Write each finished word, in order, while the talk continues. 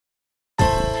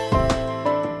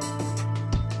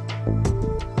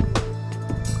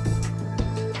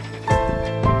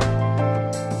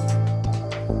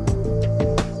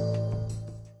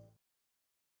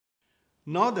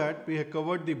Now that we have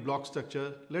covered the block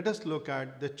structure, let us look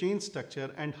at the chain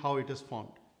structure and how it is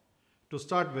formed. To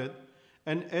start with,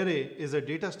 an array is a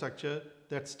data structure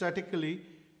that statically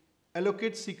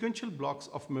allocates sequential blocks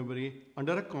of memory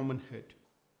under a common head.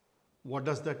 What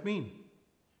does that mean?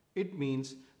 It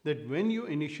means that when you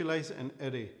initialize an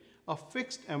array, a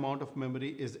fixed amount of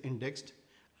memory is indexed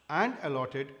and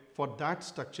allotted for that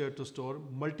structure to store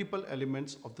multiple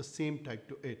elements of the same type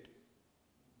to it.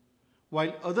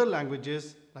 While other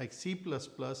languages like C++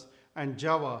 and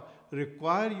Java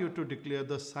require you to declare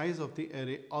the size of the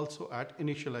array also at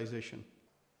initialization,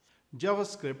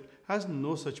 JavaScript has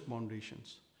no such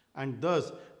foundations, and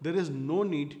thus there is no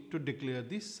need to declare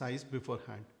the size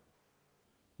beforehand.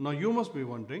 Now you must be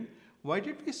wondering, why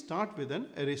did we start with an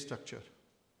array structure?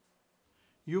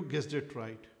 You guessed it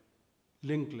right,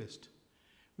 linked list,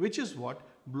 which is what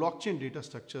blockchain data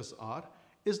structures are,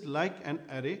 is like an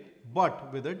array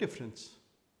but with a difference.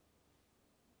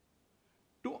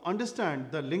 To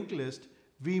understand the linked list,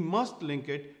 we must link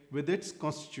it with its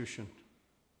constitution.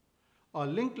 A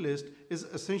linked list is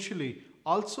essentially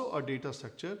also a data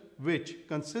structure which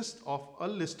consists of a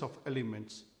list of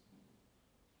elements.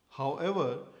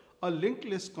 However, a linked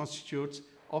list constitutes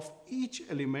of each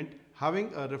element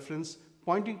having a reference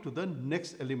pointing to the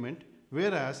next element,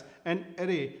 whereas an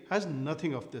array has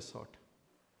nothing of this sort.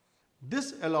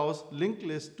 This allows linked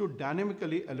lists to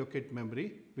dynamically allocate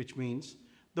memory, which means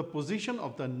the position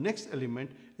of the next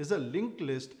element is a linked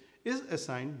list is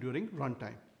assigned during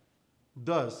runtime.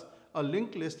 Thus, a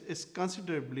linked list is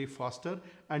considerably faster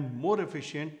and more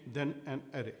efficient than an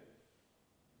array.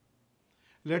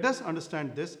 Let us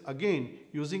understand this again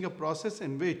using a process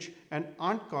in which an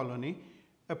ant colony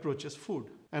approaches food.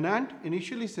 An ant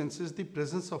initially senses the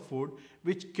presence of food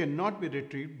which cannot be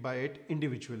retrieved by it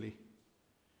individually.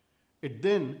 It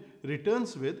then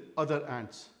returns with other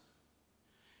ants.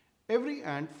 Every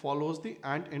ant follows the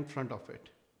ant in front of it.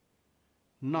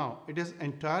 Now, it is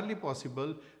entirely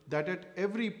possible that at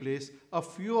every place a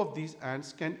few of these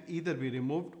ants can either be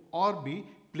removed or be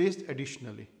placed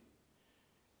additionally.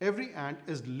 Every ant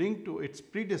is linked to its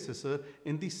predecessor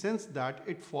in the sense that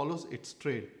it follows its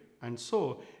trail. And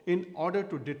so, in order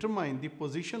to determine the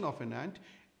position of an ant,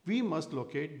 we must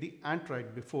locate the ant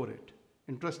right before it.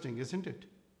 Interesting, isn't it?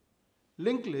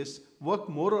 Linked lists work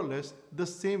more or less the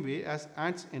same way as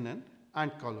ants in an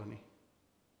ant colony.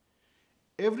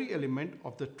 Every element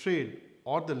of the trail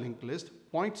or the linked list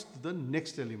points to the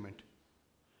next element.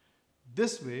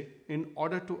 This way, in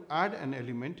order to add an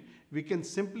element, we can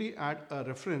simply add a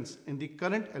reference in the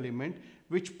current element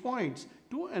which points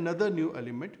to another new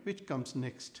element which comes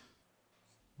next.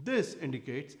 This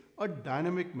indicates a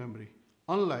dynamic memory,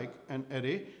 unlike an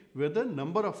array where the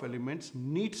number of elements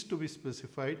needs to be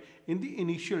specified in the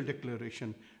initial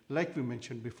declaration, like we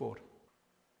mentioned before.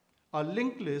 A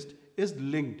linked list is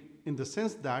linked in the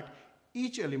sense that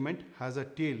each element has a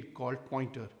tail called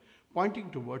pointer, pointing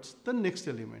towards the next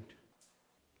element.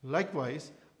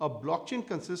 Likewise, a blockchain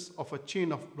consists of a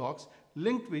chain of blocks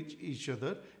linked with each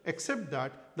other, except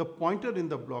that the pointer in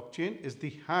the blockchain is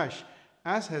the hash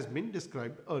as has been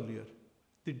described earlier.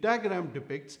 The diagram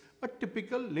depicts a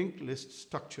typical linked list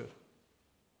structure.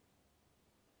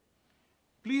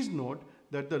 Please note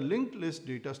that the linked list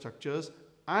data structures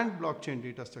and blockchain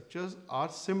data structures are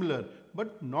similar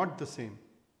but not the same.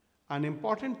 An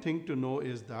important thing to know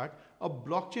is that a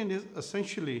blockchain is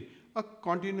essentially a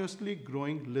continuously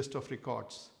growing list of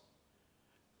records.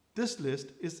 This list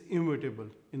is immutable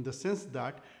in the sense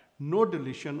that no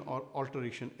deletion or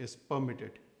alteration is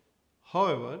permitted.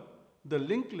 However, the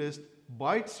linked list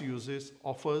by its uses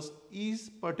offers ease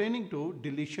pertaining to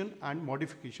deletion and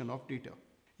modification of data.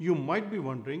 You might be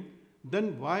wondering,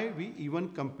 then why we even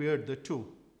compared the two?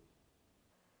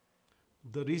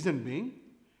 The reason being,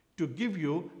 to give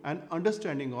you an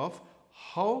understanding of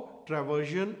how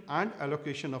traversion and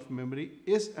allocation of memory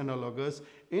is analogous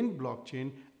in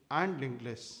blockchain and linked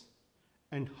lists,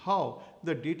 and how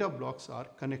the data blocks are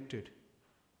connected.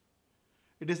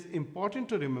 It is important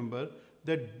to remember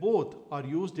that both are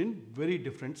used in very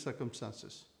different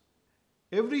circumstances.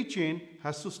 Every chain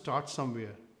has to start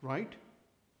somewhere, right?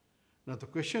 Now the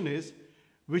question is,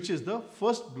 which is the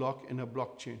first block in a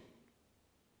blockchain?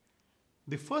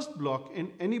 The first block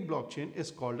in any blockchain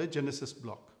is called a genesis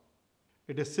block.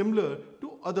 It is similar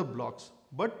to other blocks,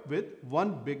 but with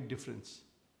one big difference.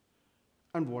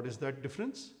 And what is that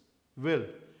difference? Well,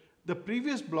 the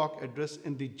previous block address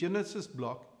in the genesis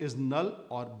block is null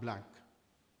or blank.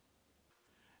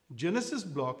 Genesis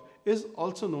block is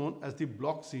also known as the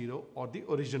block 0 or the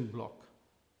origin block.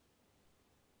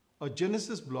 A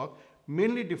genesis block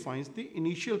mainly defines the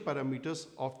initial parameters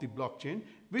of the blockchain,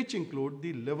 which include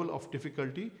the level of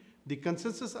difficulty, the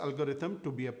consensus algorithm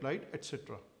to be applied,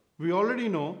 etc. We already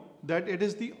know that it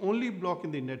is the only block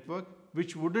in the network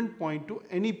which wouldn't point to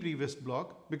any previous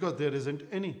block because there isn't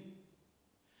any.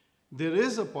 There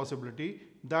is a possibility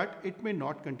that it may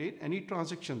not contain any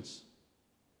transactions.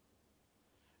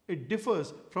 It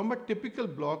differs from a typical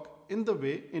block in the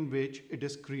way in which it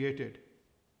is created.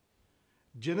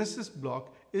 Genesis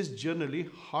block is generally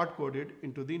hard-coded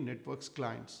into the network's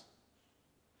clients.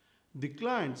 The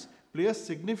clients play a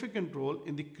significant role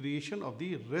in the creation of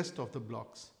the rest of the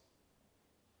blocks.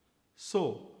 So,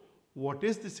 what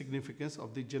is the significance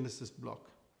of the Genesis block?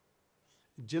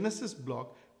 Genesis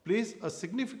block plays a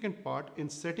significant part in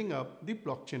setting up the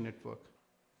blockchain network.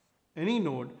 Any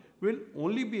node will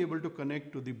only be able to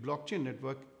connect to the blockchain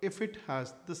network if it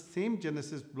has the same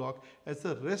Genesis block as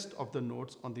the rest of the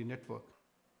nodes on the network.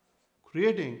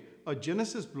 Creating a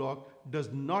Genesis block does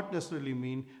not necessarily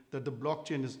mean that the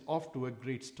blockchain is off to a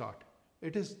great start.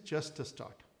 It is just a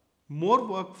start. More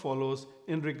work follows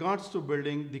in regards to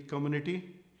building the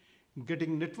community,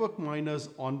 getting network miners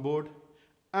on board,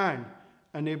 and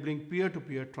enabling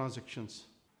peer-to-peer transactions.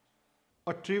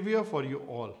 A trivia for you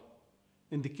all.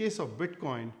 In the case of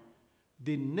Bitcoin,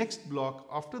 the next block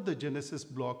after the Genesis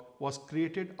block was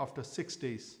created after 6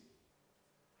 days.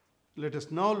 Let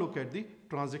us now look at the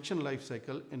transaction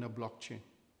lifecycle in a blockchain.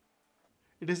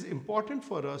 It is important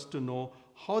for us to know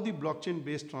how the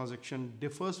blockchain-based transaction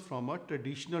differs from a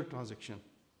traditional transaction.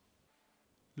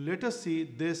 Let us see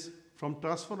this from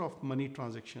transfer of money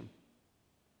transaction.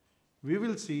 We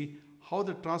will see how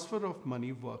the transfer of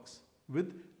money works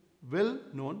with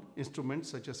well-known instruments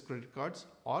such as credit cards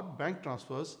or bank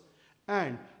transfers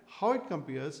and how it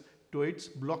compares to its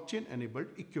blockchain-enabled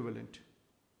equivalent.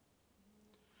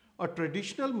 A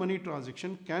traditional money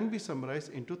transaction can be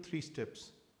summarized into 3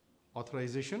 steps: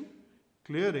 authorization,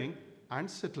 clearing, and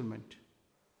settlement.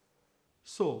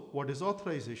 So, what is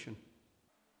authorization?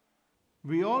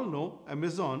 We all know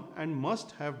Amazon and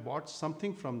must have bought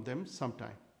something from them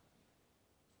sometime.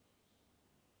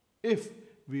 If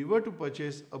we were to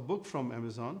purchase a book from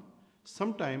Amazon,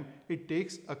 sometime it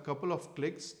takes a couple of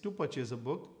clicks to purchase a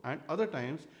book, and other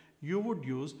times you would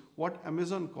use what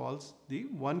Amazon calls the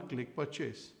one-click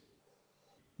purchase.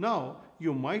 Now,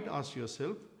 you might ask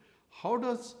yourself, how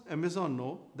does Amazon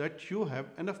know that you have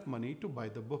enough money to buy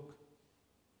the book?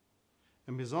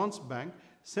 Amazon's bank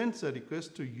sends a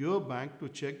request to your bank to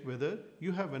check whether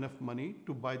you have enough money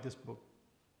to buy this book.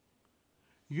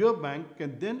 Your bank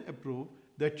can then approve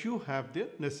that you have the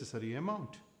necessary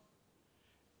amount.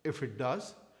 If it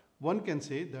does, one can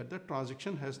say that the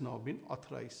transaction has now been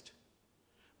authorized.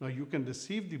 Now you can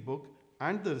receive the book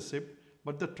and the receipt,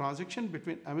 but the transaction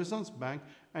between Amazon's bank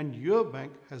and your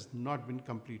bank has not been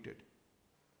completed.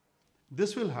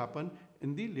 This will happen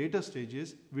in the later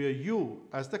stages where you,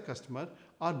 as the customer,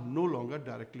 are no longer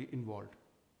directly involved.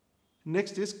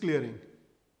 Next is clearing.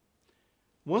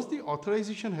 Once the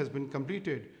authorization has been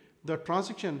completed, the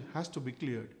transaction has to be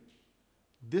cleared.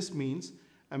 This means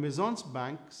Amazon's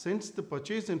bank sends the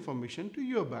purchase information to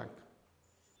your bank.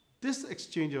 This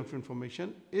exchange of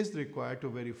information is required to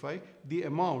verify the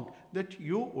amount that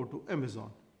you owe to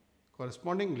Amazon.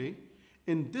 Correspondingly,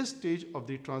 in this stage of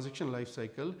the transaction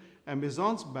lifecycle,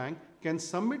 Amazon's bank can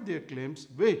submit their claims,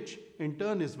 which in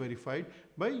turn is verified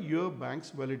by your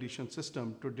bank's validation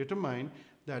system to determine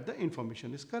that the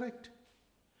information is correct.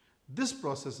 This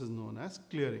process is known as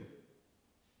clearing.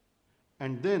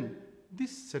 And then the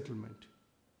settlement.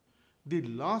 The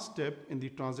last step in the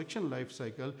transaction life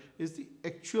cycle is the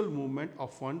actual movement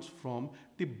of funds from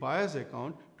the buyer's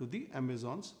account to the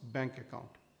Amazon's bank account.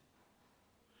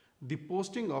 The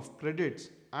posting of credits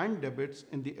and debits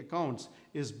in the accounts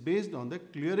is based on the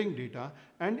clearing data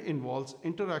and involves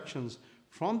interactions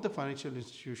from the financial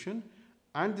institution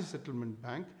and the settlement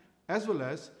bank, as well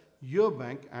as your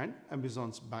bank and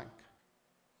Amazon's bank.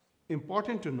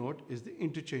 Important to note is the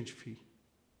interchange fee.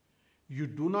 You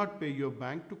do not pay your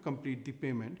bank to complete the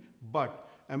payment, but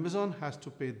Amazon has to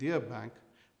pay their bank.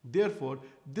 Therefore,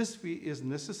 this fee is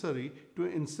necessary to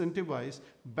incentivize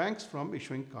banks from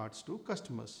issuing cards to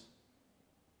customers.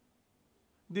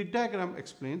 The diagram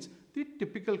explains the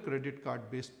typical credit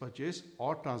card-based purchase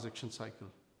or transaction cycle.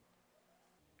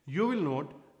 You will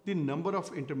note the number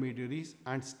of intermediaries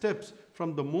and steps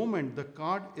from the moment the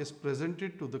card is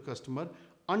presented to the customer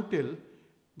until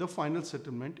the final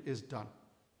settlement is done.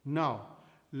 Now,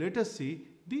 let us see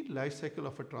the life cycle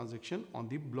of a transaction on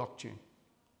the blockchain.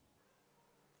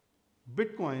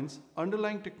 Bitcoin's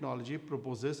underlying technology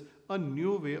proposes a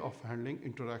new way of handling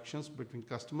interactions between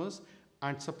customers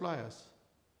and suppliers.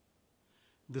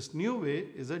 This new way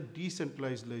is a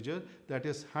decentralized ledger that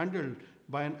is handled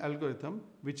by an algorithm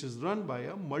which is run by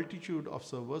a multitude of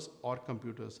servers or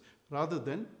computers rather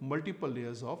than multiple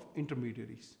layers of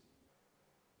intermediaries.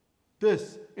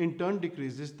 This in turn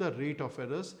decreases the rate of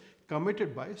errors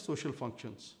committed by social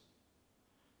functions.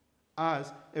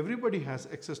 As everybody has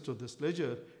access to this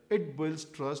ledger, it builds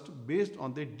trust based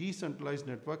on the decentralized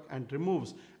network and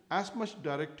removes as much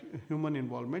direct human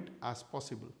involvement as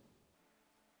possible.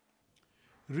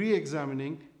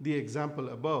 Re-examining the example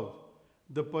above,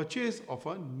 the purchase of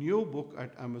a new book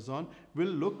at Amazon will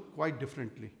look quite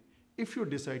differently. If you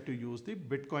decide to use the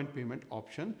Bitcoin payment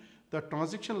option, the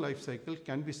transaction lifecycle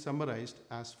can be summarized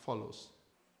as follows.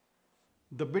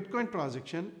 The Bitcoin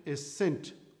transaction is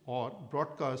sent or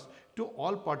broadcast to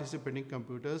all participating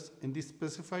computers in the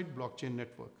specified blockchain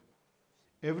network.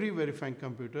 Every verifying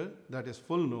computer, that is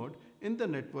full node, in the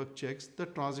network checks the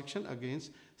transaction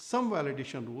against some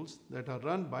validation rules that are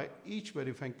run by each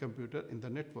verifying computer in the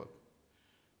network.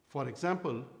 For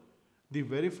example, the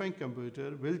verifying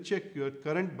computer will check your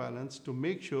current balance to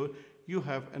make sure you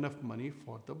have enough money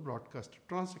for the broadcast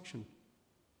transaction.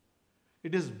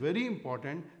 It is very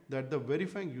important that the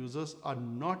verifying users are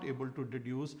not able to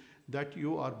deduce that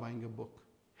you are buying a book.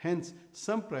 Hence,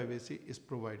 some privacy is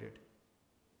provided.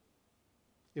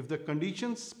 If the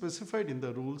conditions specified in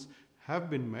the rules have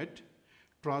been met,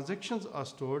 transactions are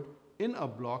stored in a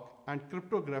block and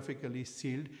cryptographically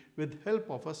sealed with help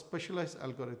of a specialized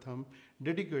algorithm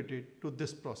dedicated to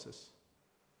this process.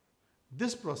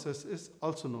 This process is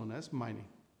also known as mining.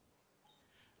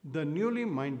 The newly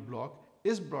mined block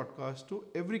is broadcast to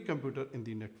every computer in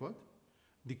the network.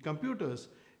 The computers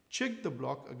check the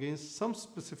block against some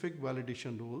specific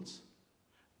validation rules,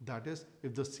 that is,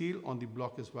 if the seal on the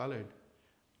block is valid,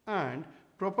 and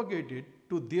propagate it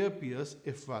to their peers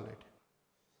if valid.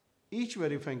 Each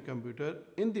verifying computer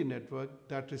in the network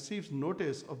that receives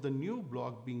notice of the new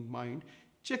block being mined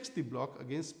checks the block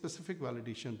against specific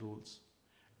validation rules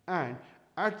and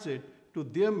adds it to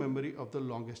their memory of the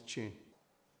longest chain.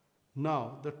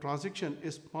 Now, the transaction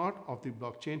is part of the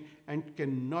blockchain and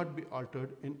cannot be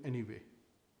altered in any way.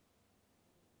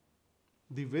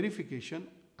 The verification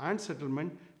and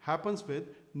settlement happens with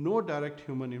no direct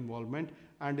human involvement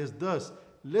and is thus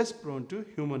less prone to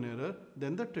human error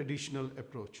than the traditional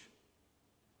approach.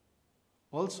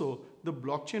 Also, the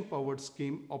blockchain-powered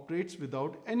scheme operates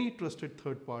without any trusted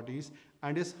third parties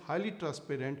and is highly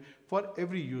transparent for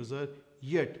every user,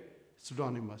 yet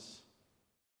pseudonymous.